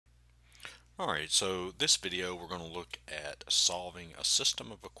Alright, so this video we're going to look at solving a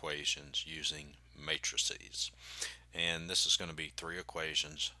system of equations using matrices. And this is going to be three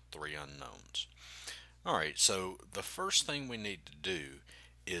equations, three unknowns. Alright, so the first thing we need to do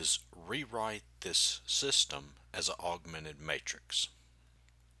is rewrite this system as an augmented matrix.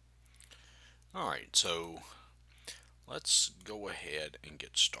 Alright, so let's go ahead and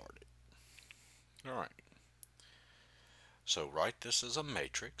get started. Alright. So write this as a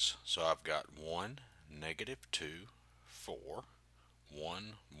matrix. So I've got 1, negative 2, 4, 1,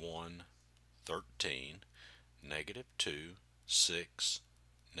 1, 13, negative 2, 6,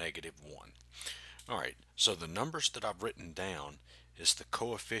 negative 1. Alright, so the numbers that I've written down is the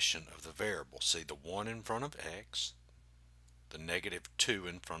coefficient of the variable. See the 1 in front of x, the negative 2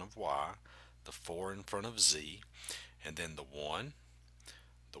 in front of y, the 4 in front of z, and then the 1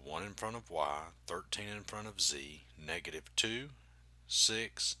 in front of y, 13 in front of z, negative 2,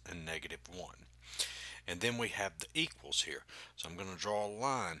 6, and negative 1. And then we have the equals here. So I'm going to draw a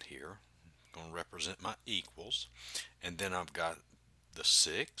line here. I'm going to represent my equals. And then I've got the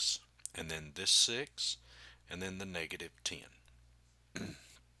 6, and then this 6, and then the negative 10.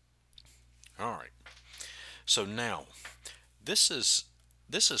 Alright. So now, this is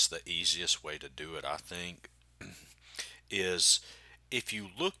the easiest way to do it, I think, is if you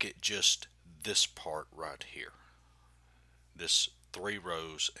look at just this part right here, this 3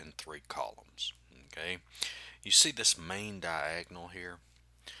 rows and 3 columns, okay, you see this main diagonal here.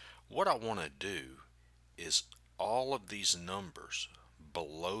 What I want to do is all of these numbers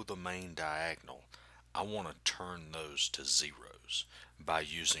below the main diagonal, I want to turn those to zeros by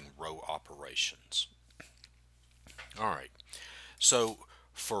using row operations. Alright, so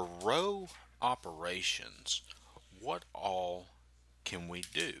for row operations, what all can we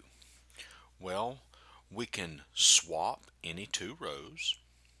do? Well, we can swap any two rows.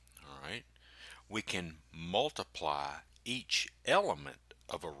 Alright, we can multiply each element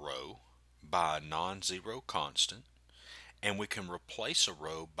of a row by a non-zero constant, and we can replace a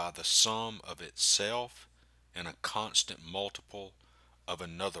row by the sum of itself and a constant multiple of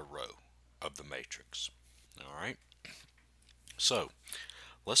another row of the matrix. Alright, so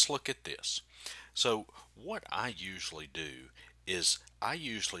let's look at this. So what I usually do is I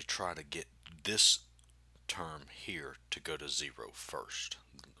usually try to get this term here to go to 0 first,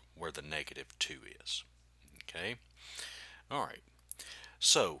 where the negative 2 is. Okay, alright,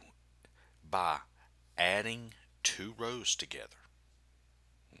 so by adding two rows together,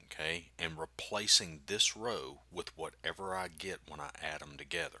 okay, and replacing this row with whatever I get when I add them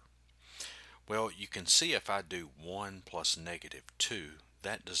together, well, you can see if I do 1 plus negative 2,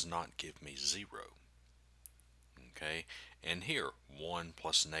 that does not give me 0. Okay, and here 1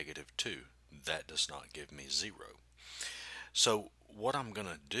 plus negative 2, that does not give me 0. So what I'm going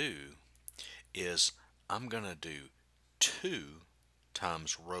to do is I'm going to do 2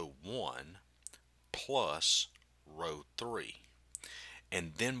 times row 1 plus row 3.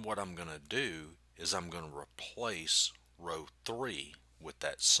 And then what I'm going to do is I'm going to replace row 3 with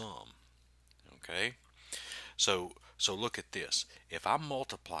that sum. Okay, so look at this. If I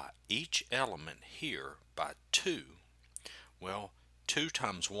multiply each element here by 2, well, 2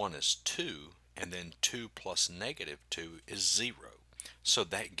 times 1 is 2, and then 2 plus negative 2 is 0. So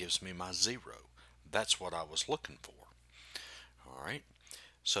that gives me my 0. That's what I was looking for. Alright,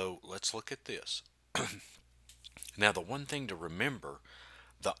 so let's look at this. Now the one thing to remember,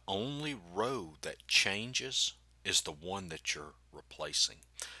 the only row that changes is the one that you're replacing.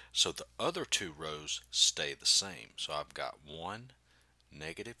 So the other two rows stay the same. So I've got 1,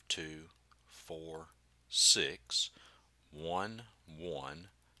 negative 2, 4, 6, 1, 1,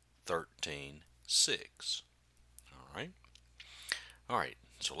 13, 6. Alright. Alright,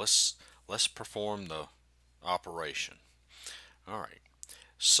 so let's perform the operation. Alright,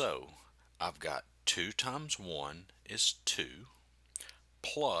 so I've got 2 times 1 is 2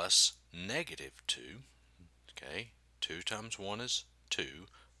 plus negative 2. Okay, 2 times 1 is 2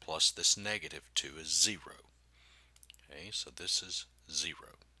 plus this negative 2 is 0. Okay, so this is 0.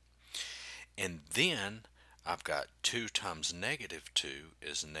 And then I've got 2 times negative 2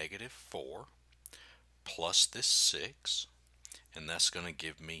 is negative 4 plus this 6, and that's going to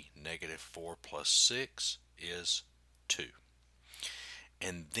give me negative 4 plus 6 is 2.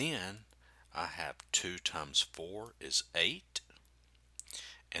 And then I have 2 times 4 is 8,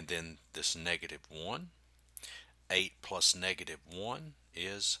 and then this negative 1. 8 plus negative 1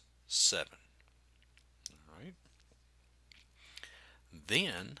 is 7. All right.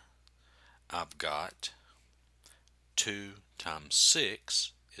 Then I've got 2 times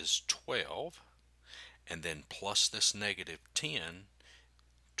 6 is 12, and then plus this negative 10,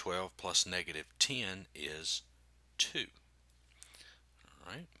 12 plus negative 10 is 2.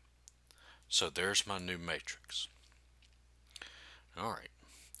 All right, so there's my new matrix. All right,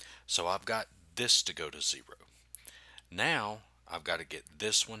 so I've got this to go to 0. Now I've got to get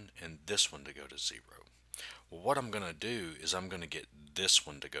this one and this one to go to 0. Well, what I'm going to do is I'm going to get this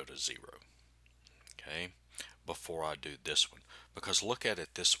one to go to 0, okay, before I do this one. Because look at it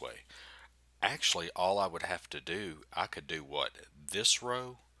this way. Actually, all I would have to do, I could do what? This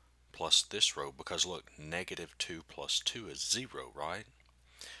row plus this row, because look, negative 2 plus 2 is 0, right?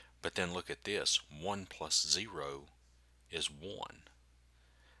 But then look at this, 1 plus 0 is 1.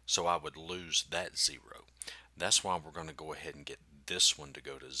 So I would lose that 0. That's why we're going to go ahead and get this one to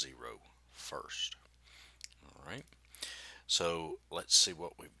go to 0 first. All right, so let's see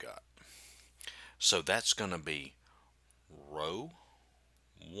what we've got. So that's going to be row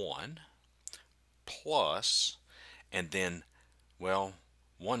 1 plus, and then, well,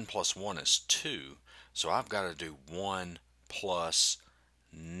 1 plus 1 is 2, so I've got to do 1 plus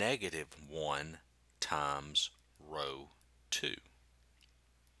negative 1 times row 2.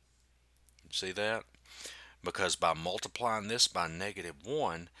 See that? Because by multiplying this by negative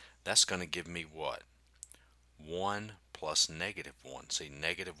 1, that's going to give me what? 1 plus negative 1. See,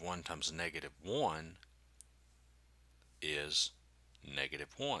 negative 1 times negative 1 is negative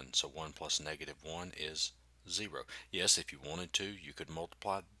 1. So 1 plus negative 1 is 0. Yes, if you wanted to, you could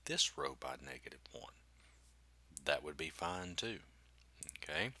multiply this row by negative 1. That would be fine too.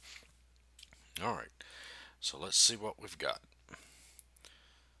 Okay? All right. So let's see what we've got.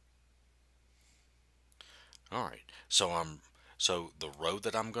 All right. So the row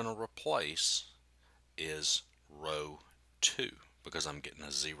that I'm going to replace is row 2 because I'm getting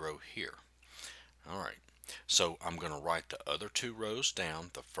a 0 here. All right. So I'm going to write the other two rows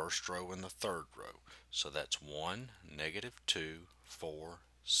down, the first row and the third row. So that's 1, negative 2, 4,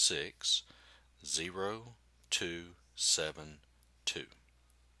 6, 0, 2, 7, 2.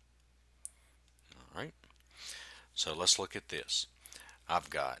 All right. So let's look at this. I've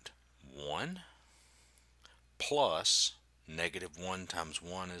got 1 plus negative 1 times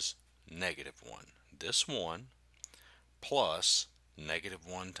 1 is negative 1. This 1 plus negative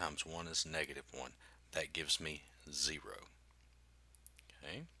 1 times 1 is negative 1. That gives me 0.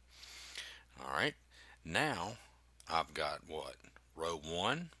 Okay. All right. Now I've got what? Row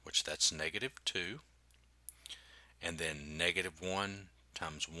 1, which that's negative 2. And then negative 1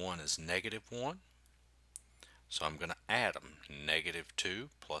 times 1 is negative 1. So I'm going to add them. Negative 2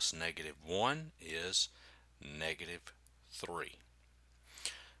 plus negative 1 is negative 3.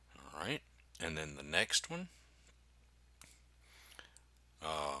 All right. And then the next one,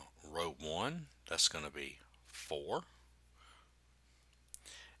 row 1, that's going to be 4.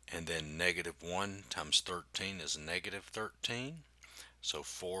 And then negative 1 times 13 is negative 13. So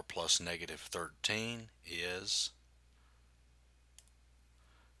 4 plus negative 13 is,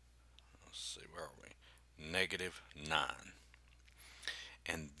 let's see, where are we? Negative 9.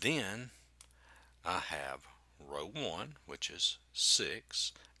 And then I have row 1, which is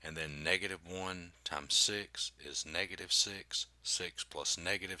 6. And then negative 1 times 6 is negative 6. 6 plus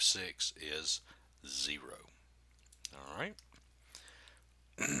negative 6 is 0. All right.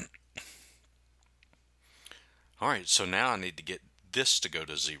 All right, so now I need to get this to go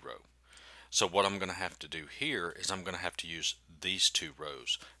to 0. So what I'm going to have to do here is I'm going to have to use these two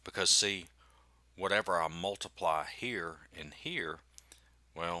rows, because see, whatever I multiply here and here,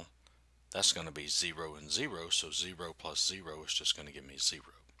 well, that's going to be 0 and 0, so 0 plus 0 is just going to give me 0.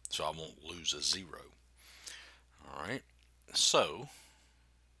 So I won't lose a 0. All right, so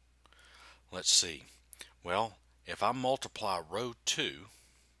let's see. Well, if I multiply row 2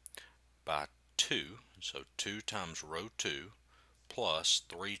 by 2, so 2 times row 2 plus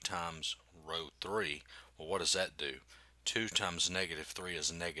 3 times row 3, well, what does that do? 2 times negative 3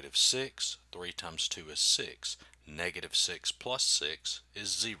 is negative 6. 3 times 2 is 6. Negative 6 plus 6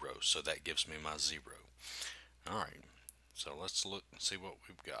 is 0, so that gives me my 0. All right, so let's look and see what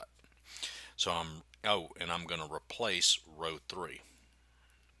we've got. So I'm going to replace row 3.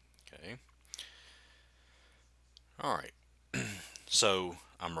 Okay. All right. So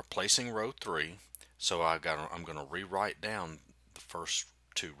I'm replacing row 3. So I'm going to rewrite down the first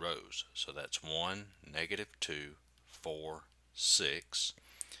two rows. So that's 1, negative 2, 4, 6,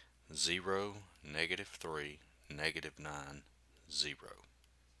 0, negative 3, negative 9, 0.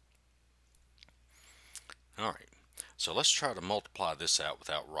 All right. So let's try to multiply this out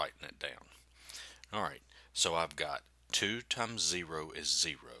without writing it down. All right. So I've got 2 times 0 is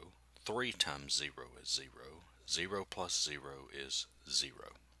 0. 3 times 0 is 0. 0 plus 0 is 0.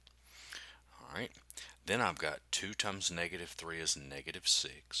 All right. Then I've got 2 times negative 3 is negative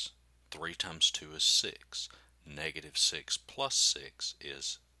 6. 3 times 2 is 6. Negative 6 plus 6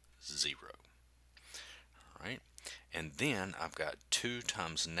 is 0. All right? And then I've got 2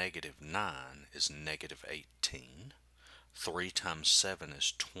 times negative 9 is negative 18. 3 times 7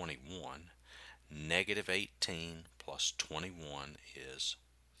 is 21. Negative 18 plus 21 is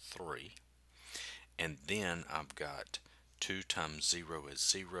 3. And then I've got 2 times 0 is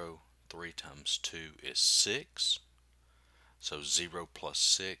 0. 3 times 2 is 6. So 0 plus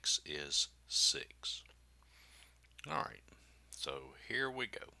 6 is 6. Alright, so here we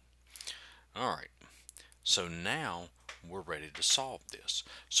go. Alright, so now we're ready to solve this.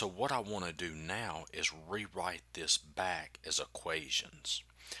 So what I want to do now is rewrite this back as equations.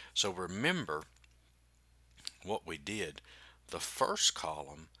 So remember what we did. The first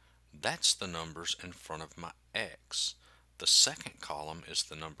column, that's the numbers in front of my x. The second column is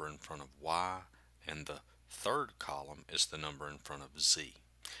the number in front of y, and the third column is the number in front of z.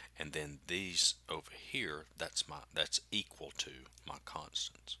 And then these over here, that's equal to my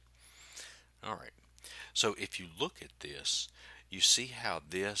constants. All right. So if you look at this, you see how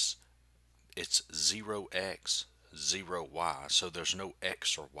this, it's 0x, 0y, so there's no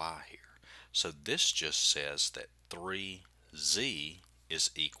x or y here. So this just says that 3z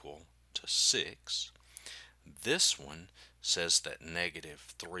is equal to 6. This one says that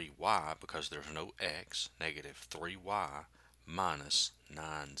negative 3y, because there's no x, negative 3y minus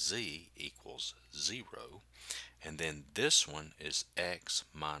 9z equals 0. And then this one is x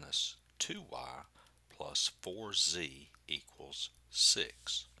minus 2y plus 4z equals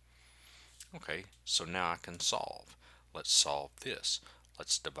 6. Okay, so now I can solve. Let's solve this.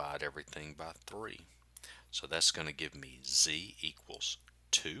 Let's divide everything by 3. So that's going to give me z equals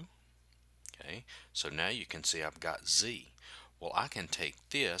 2. Okay, so now you can see I've got z. Well, I can take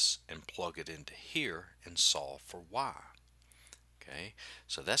this and plug it into here and solve for y. Okay,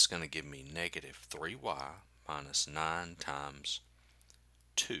 so that's going to give me negative 3y minus 9 times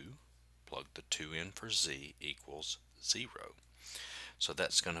 2. Plug the 2 in for z equals 0. So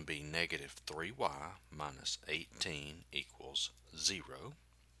that's going to be negative 3y minus 18 equals 0.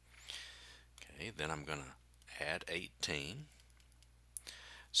 Okay, then I'm going to add 18.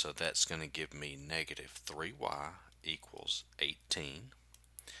 So that's going to give me negative 3y equals 18.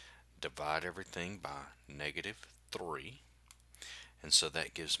 Divide everything by negative 3. And so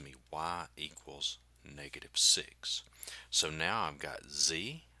that gives me y equals negative 6. So now I've got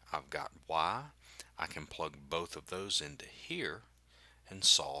z, I've got y. I can plug both of those into here and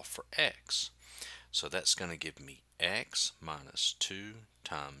solve for x. So that's going to give me x minus 2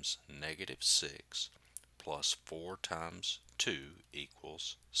 times negative 6 plus 4 times 2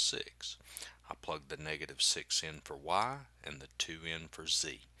 equals 6. I plug the negative 6 in for y and the 2 in for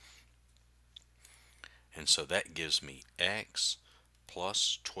z. And so that gives me x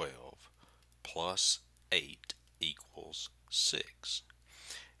plus 12 plus 8 equals 6.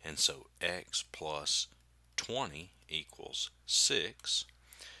 And so x plus 20 equals 6.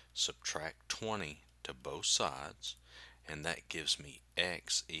 Subtract 20 to both sides, and that gives me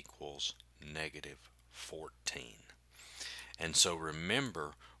x equals negative 14. And so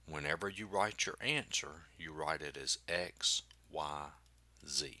remember, whenever you write your answer, you write it as x, y,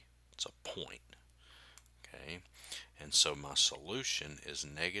 z. It's a point. Okay, and so my solution is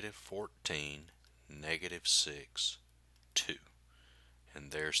negative 14, negative 6, 2.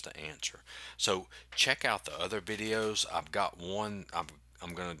 And there's the answer. So check out the other videos. I've got one,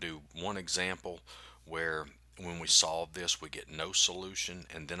 I'm going to do one example where when we solve this we get no solution,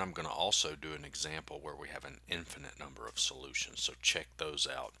 and then I'm going to also do an example where we have an infinite number of solutions. So check those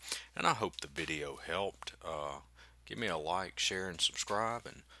out, and I hope the video helped. Give me a like, share, and subscribe,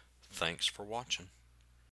 and thanks for watching.